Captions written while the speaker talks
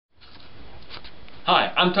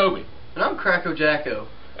Hi, I'm Toby. And I'm Cracko Jacko.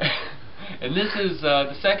 And this is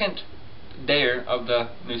the second dare of the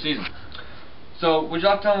new season. So, would you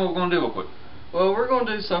like to tell me what we're going to do real quick? Well, we're going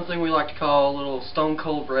to do something we like to call a little stone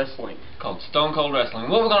cold wrestling. Called Stone Cold Wrestling.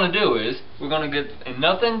 What we're going to do is, we're going to get in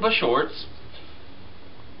nothing but shorts.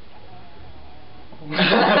 We're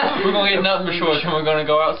going to get nothing but shorts and we're going to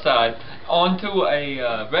go outside onto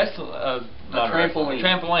a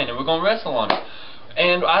trampoline, and we're going to wrestle on it.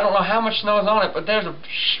 And I don't know how much snow is on it, but there's a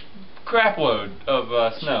crap load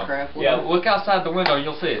of snow. Yeah, look outside the window,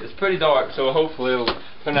 you'll see it. It's pretty dark, so hopefully it'll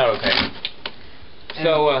turn out okay. And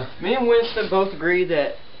so, me and Winston both agree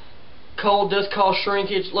that cold does cause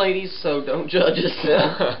shrinkage, ladies, so don't judge us.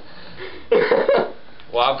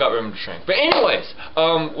 Well, I've got room to shrink. But anyways,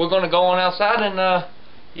 we're going to go on outside and,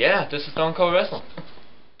 yeah, this is Stone Cold Wrestling.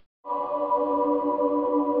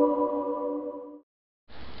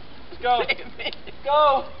 Let's go. Let's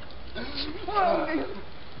go.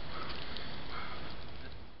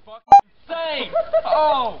 Fucking insane.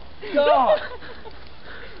 Oh, God.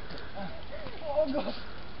 Oh, God.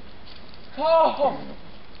 Oh.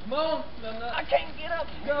 Come on. No. I can't get up.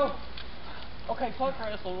 Go. Okay, fuck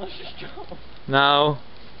wrestling. Let's just go. No.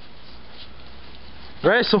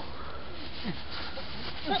 Wrestle.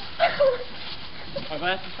 My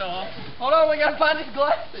glasses fell off. Hold on, we gotta find his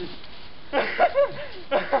glasses. My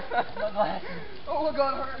glasses. Oh my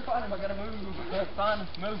God, hurry, find him. I gotta move. Find him.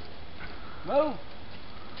 Move. Move.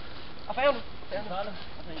 I found him. Found him.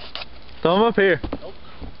 I think. Throw him up here. Nope.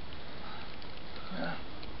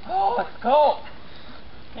 Oh, it's cold.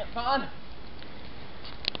 Can't find him.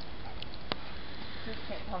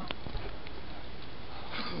 Can't find him.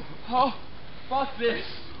 Oh, fuck this.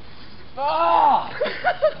 Oh!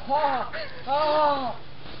 Oh! Oh!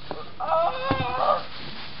 Oh!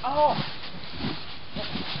 Oh!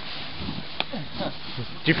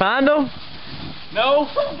 Did you find him? No.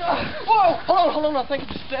 Oh God! Whoa! Hold on! I think I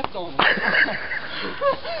just stepped on him.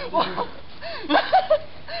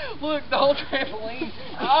 Look, the whole trampoline.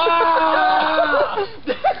 Ah!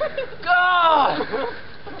 God!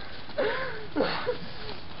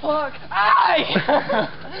 Fuck! Aye!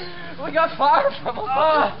 We got fire from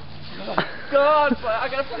above. God! I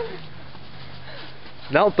gotta put it.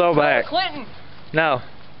 Don't throw back. Clinton! No.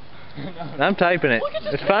 I'm typing it.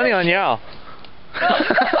 It's funny on y'all.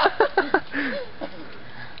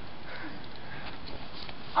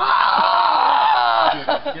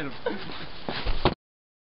 Get him.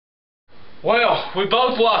 Well, we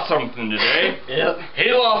both lost something today. Yep.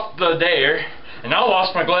 He lost the dare, and I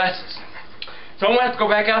lost my glasses. So I'm gonna have to go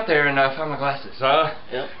back out there and find my glasses.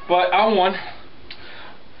 Yep. But I won.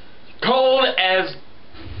 Cold as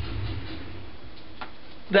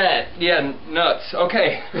that. Yeah, nuts.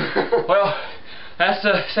 Okay. Well, that's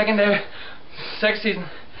the second season.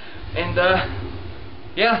 And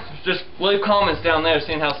yeah, just leave comments down there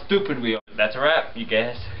seeing how stupid we are. That's a wrap, you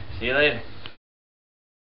guys. See you later.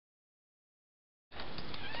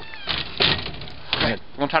 I'm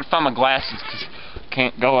gonna try to find my glasses because I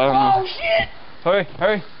can't go out. Oh shit!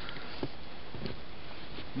 Hurry.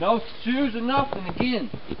 No shoes or nothing again.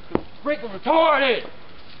 Freaking retarded.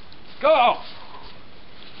 Go.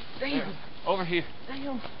 Damn. Over here.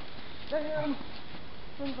 Damn.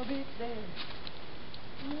 Son of a bitch,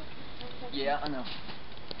 damn. Yeah, I know.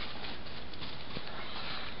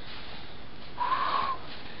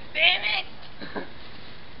 Damn it!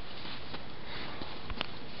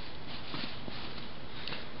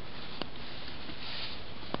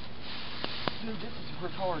 Dude, this is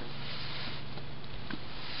retarded.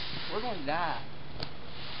 We're going to die.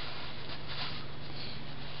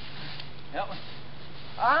 Help me.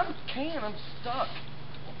 I'm stuck.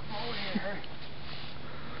 Oh, come over here, hurry.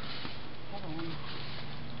 Hold on.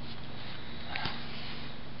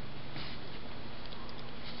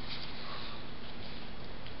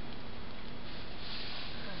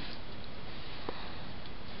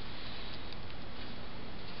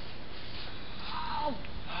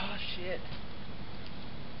 Oh, shit.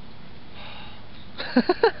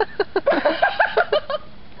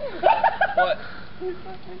 What?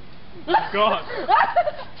 It's gone.